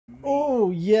Oh,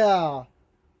 yeah.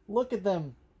 Look at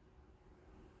them.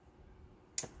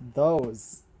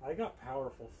 Those. I got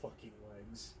powerful fucking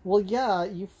legs. Well, yeah,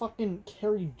 you fucking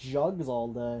carry jugs all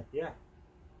day. Yeah.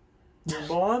 Your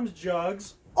mom's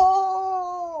jugs.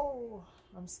 Oh!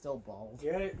 I'm still bald.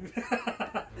 Get it?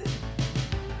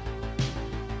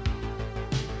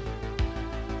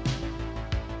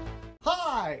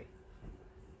 Hi!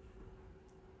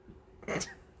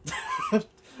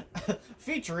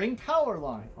 Featuring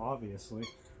Powerline. Obviously.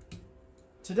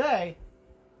 Today,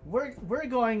 we're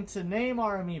going to name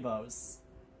our amiibos.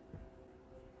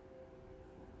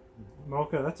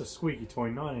 Mocha, that's a squeaky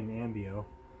toy, not an AMIIBO.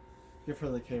 Give her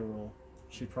the K roll.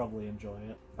 She'd probably enjoy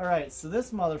it. Alright, so this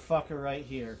motherfucker right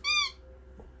here.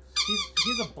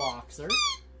 He's a boxer.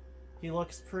 He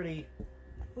looks pretty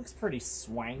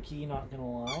swanky, not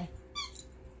gonna lie.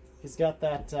 He's got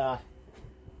that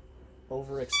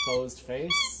overexposed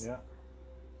face. Yeah.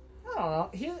 I don't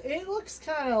know. He looks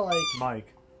kind of like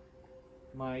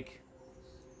Mike.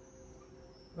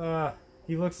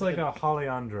 He looks like a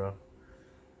Alejandro.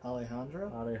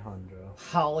 Alejandro.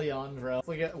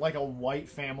 It's like a white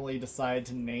family decided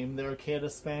to name their kid a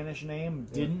Spanish name.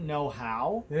 Yeah. Didn't know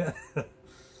how. Yeah.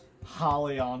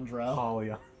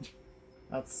 Alejandro.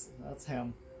 That's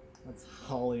him. That's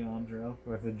Alejandro.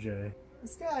 With a J.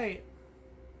 This guy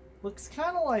looks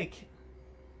kind of like,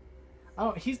 I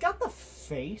don't know, he's got the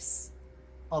face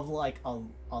of like a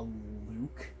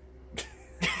Luke.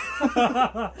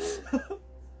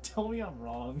 Tell me I'm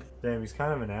wrong. Damn, he's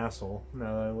kind of an asshole.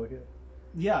 Now that I look at.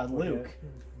 Yeah, Luke.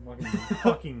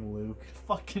 Fucking Luke.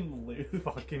 Fucking Luke.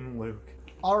 Fucking Luke.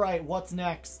 All right, what's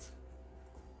next?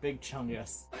 Big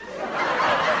Chungus.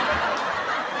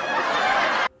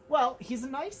 Well, he's a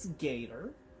nice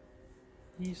gator.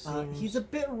 He's a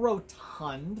bit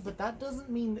rotund, but that doesn't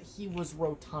mean that he was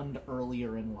rotund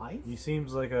earlier in life. He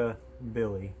seems like a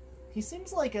Billy. He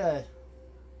seems like a...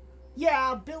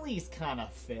 Yeah, Billy's kind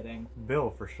of fitting.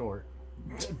 Bill for short.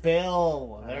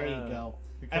 Bill, there you go.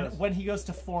 And when he goes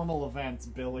to formal events,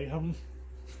 Billy him.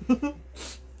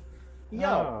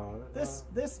 Yo, this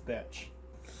bitch.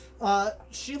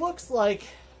 She looks like,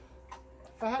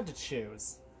 if I had to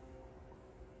choose,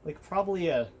 like probably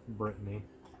a Brittany.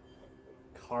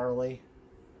 Carly.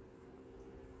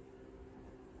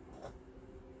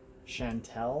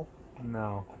 Chantel?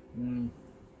 No.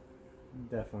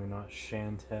 Definitely not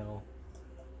Chantel.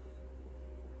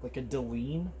 Like a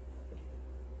Deline?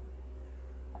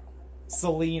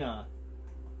 Selena.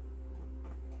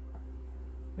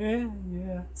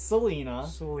 Yeah. Selena.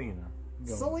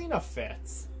 Go. Selena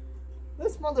fits.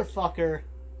 This motherfucker,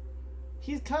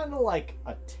 he's kind of like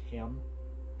a Tim.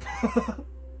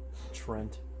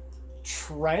 Trent.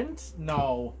 Trent?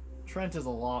 No. Trent is a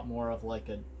lot more of like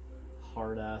a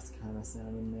hard-ass kind of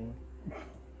sounding name.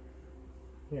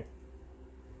 Here.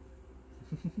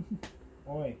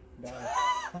 Oi,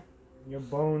 guy. Your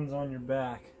bones on your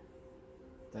back.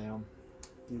 Damn.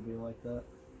 Do be like that?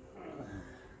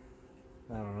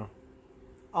 I don't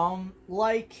know.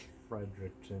 Like...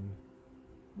 Fredericton.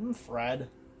 Fred.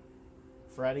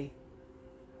 Freddy.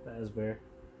 Fazbear.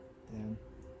 Damn.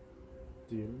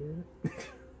 Dear.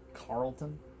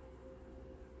 Carlton.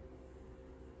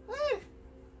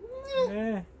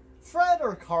 Eh. Fred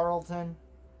or Carlton.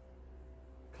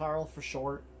 Carl for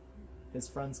short. His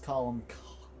friends call him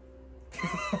Carl.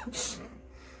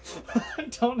 I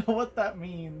don't know what that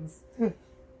means. You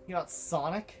got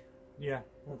Sonic? Yeah,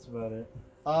 that's about it.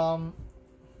 I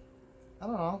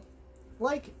don't know.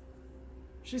 Like,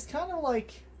 she's kind of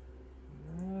like...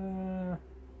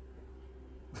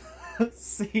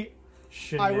 See,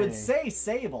 Shanae. I would say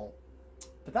Sable,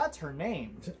 but that's her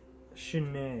name.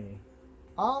 Shanae.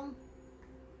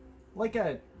 Like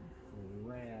a...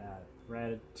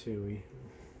 Ratatouille.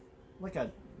 Like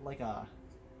a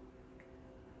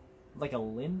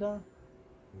Linda?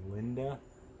 Linda?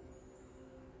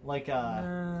 Like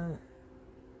a...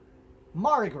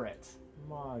 Margaret.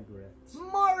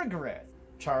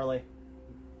 Charlie.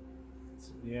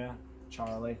 Yeah.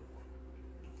 Charlie.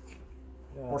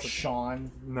 Yeah, or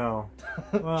Sean. No.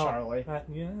 Well, Charlie.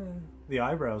 Yeah. The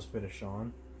eyebrows fit a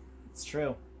Sean. It's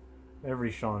true.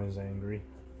 Every Sean is angry.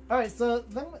 Alright, so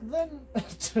then...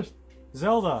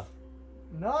 Zelda!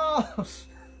 No!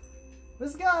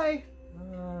 This guy...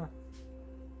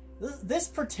 This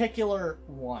particular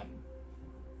one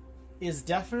is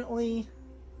definitely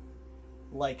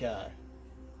like a...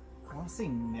 I want to say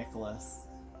Nicholas.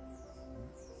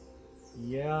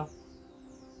 Yeah.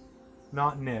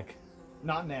 Not Nick.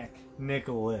 Not Nick.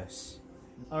 Nicholas.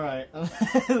 Alright.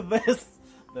 This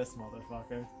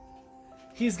motherfucker.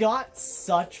 He's got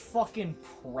such fucking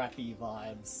preppy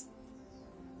vibes.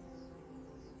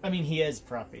 I mean, he is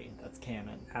preppy. That's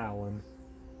canon. Alan.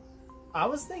 I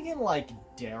was thinking, like,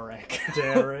 Derek.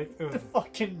 Derek.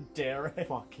 Fucking Derek.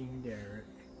 Fucking Derek.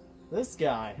 This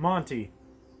guy. Monty.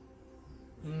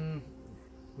 Hmm.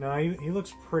 No, he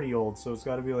looks pretty old, so it's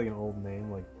got to be like an old name.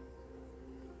 Like,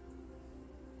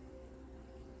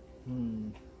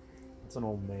 it's an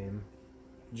old name.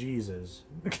 Jesus.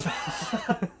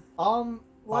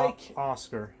 Like...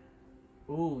 Oscar.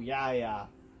 Ooh, yeah.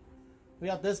 We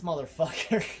got this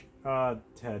motherfucker.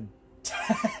 Ted.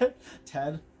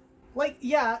 Ted? Like,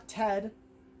 yeah, Ted.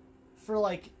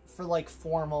 For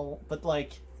formal, but,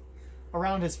 like,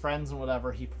 around his friends and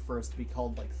whatever, he prefers to be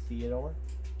called, like, Theodore.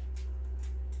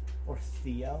 Or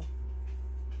Theo.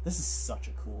 This is such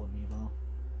a cool amiibo.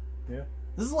 Yeah.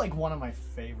 This is, like, one of my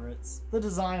favorites. The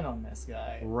design on this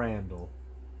guy. Randall.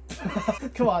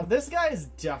 Come on, this guy is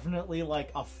definitely,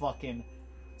 like, a fucking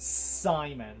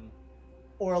Simon.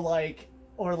 Or, like,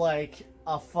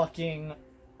 a fucking...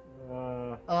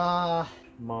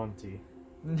 Monty.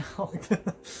 No.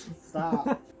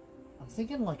 Stop. I'm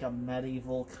thinking, like, a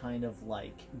medieval kind of,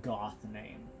 like, goth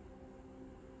name.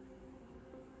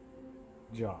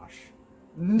 Josh.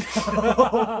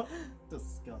 No.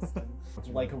 Disgusting.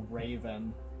 Like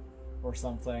Raven. Or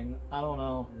something. I don't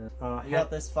know. You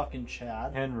got this fucking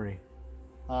Chad. Henry.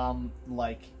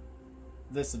 Like,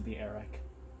 this would be Eric.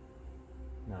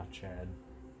 Not Chad.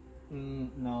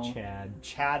 No. Chad.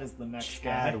 Chad is the next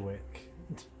Chadwick. guy.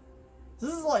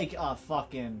 This is like a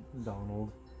fucking...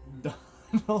 Donald. And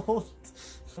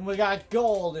we got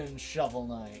Golden Shovel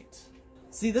Knight.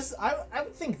 See, this... I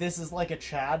would think this is like a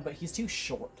Chad, but he's too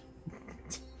short.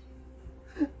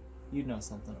 You'd know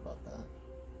something about that.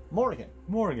 Morgan.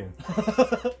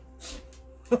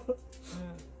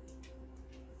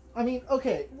 I mean,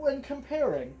 okay, when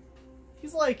comparing,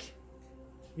 he's like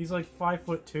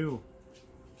 5'2".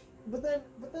 But then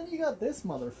you got this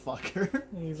motherfucker.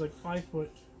 He's like 5'20".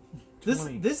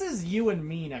 This is you and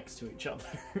me next to each other.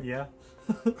 Yeah.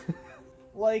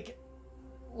 like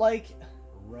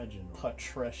Reginald.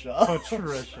 Patricia.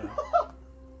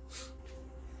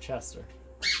 Chester.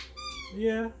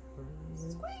 Yeah.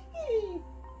 Squeaky.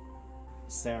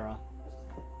 Sarah.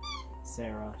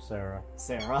 I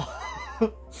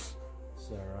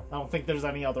don't think there's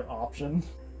any other option.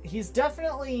 He's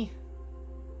definitely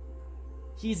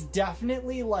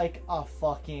like a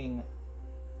fucking...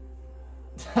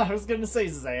 I was gonna say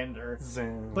Xander.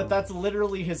 But that's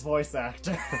literally his voice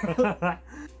actor.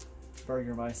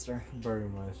 Burgermeister.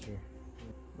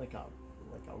 Like a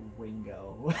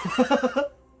Ringo.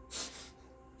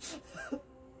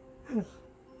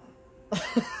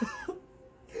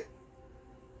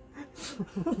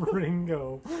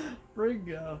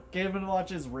 Ringo. Gavin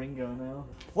watches Ringo now.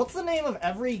 What's the name of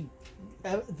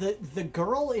the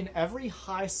girl in every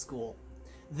high school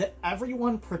that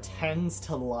everyone pretends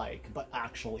to like but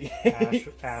actually hates?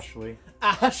 Ashley.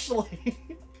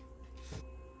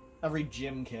 Every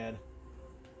gym kid.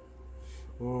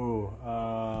 Ooh,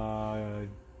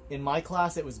 In my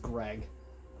class, it was Greg.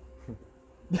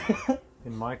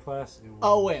 In my class, it was...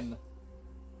 Owen!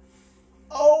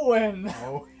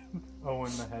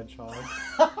 Owen the Hedgehog.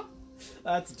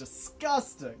 That's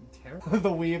disgusting. Terrible. The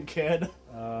weeb kid.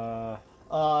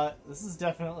 This is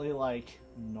definitely like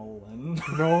Nolan.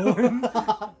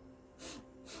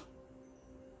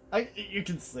 You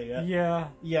can see it.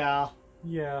 Yeah.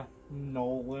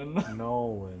 Nolan.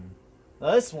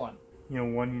 This one. You know,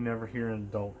 one you never hear an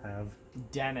adult have.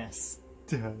 Dennis.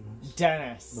 The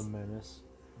Menace.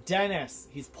 Dennis.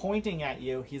 He's pointing at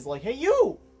you. He's like, hey,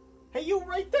 you! Hey, you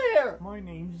right there! My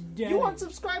name's Dennis. You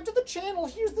unsubscribe to the channel.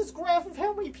 Here's this graph of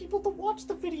how many people to watch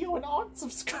the video and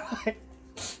unsubscribe.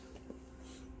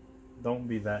 Don't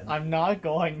be that. I'm not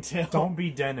going to. Don't be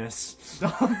Dennis.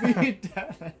 Don't be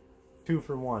Dennis. 2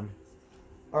 for 1.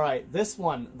 Alright, this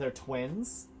one, they're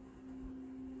twins.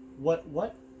 What,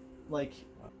 like,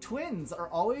 twins are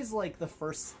always, like, the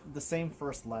same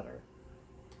first letter.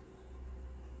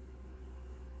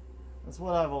 That's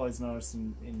what I've always noticed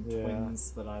in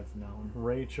twins that I've known.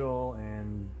 Rachel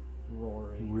and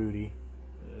Rudy.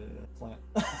 Plant.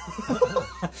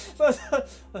 But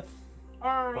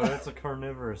it's a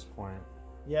carnivorous plant.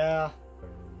 Yeah.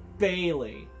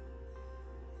 Bailey.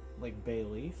 Like bay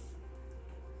leaf.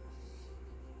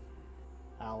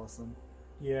 Allison.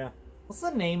 Yeah. What's the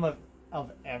name of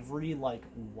every, like,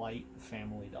 white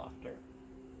family doctor?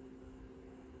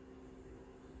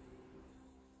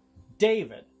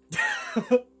 David.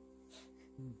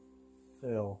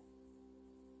 Phil.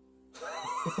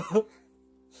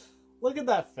 Look at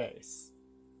that face.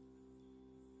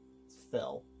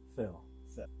 Phil.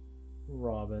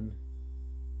 Robin.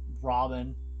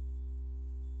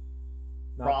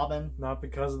 Robin. Not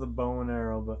because of the bow and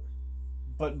arrow,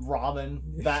 But Robin,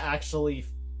 that actually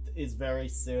is very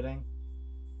suiting.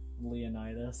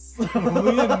 Leonidas.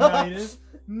 Leonidas?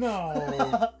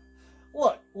 No.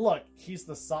 Look, he's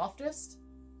the softest,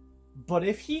 but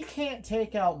if he can't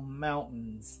take out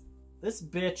mountains, this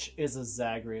bitch is a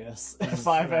Zagreus, if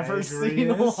I've ever seen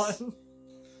one.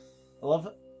 I love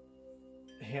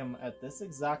him at this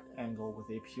exact angle with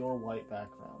a pure white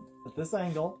background. At this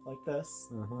angle, like this,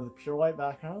 with a pure white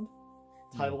background.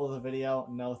 Title of the video,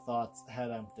 No Thoughts,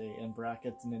 Head Empty, in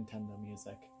brackets, Nintendo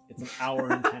music. It's an hour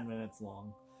and 10 minutes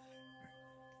long.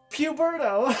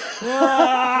 Puberto!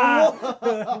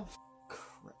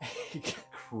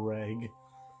 Craig.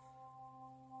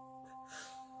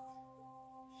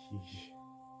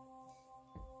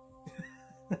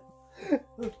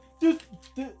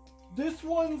 This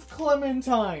one's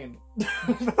Clementine.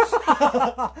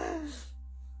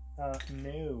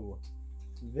 No.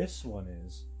 This one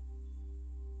is.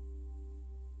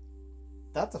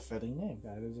 That's a fitting name.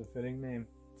 That is a fitting name.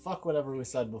 Fuck whatever we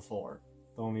said before.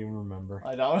 Don't even remember.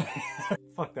 I don't.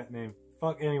 Fuck that name.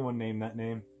 Fuck anyone name that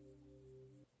name.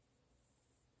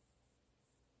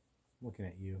 Looking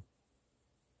at you.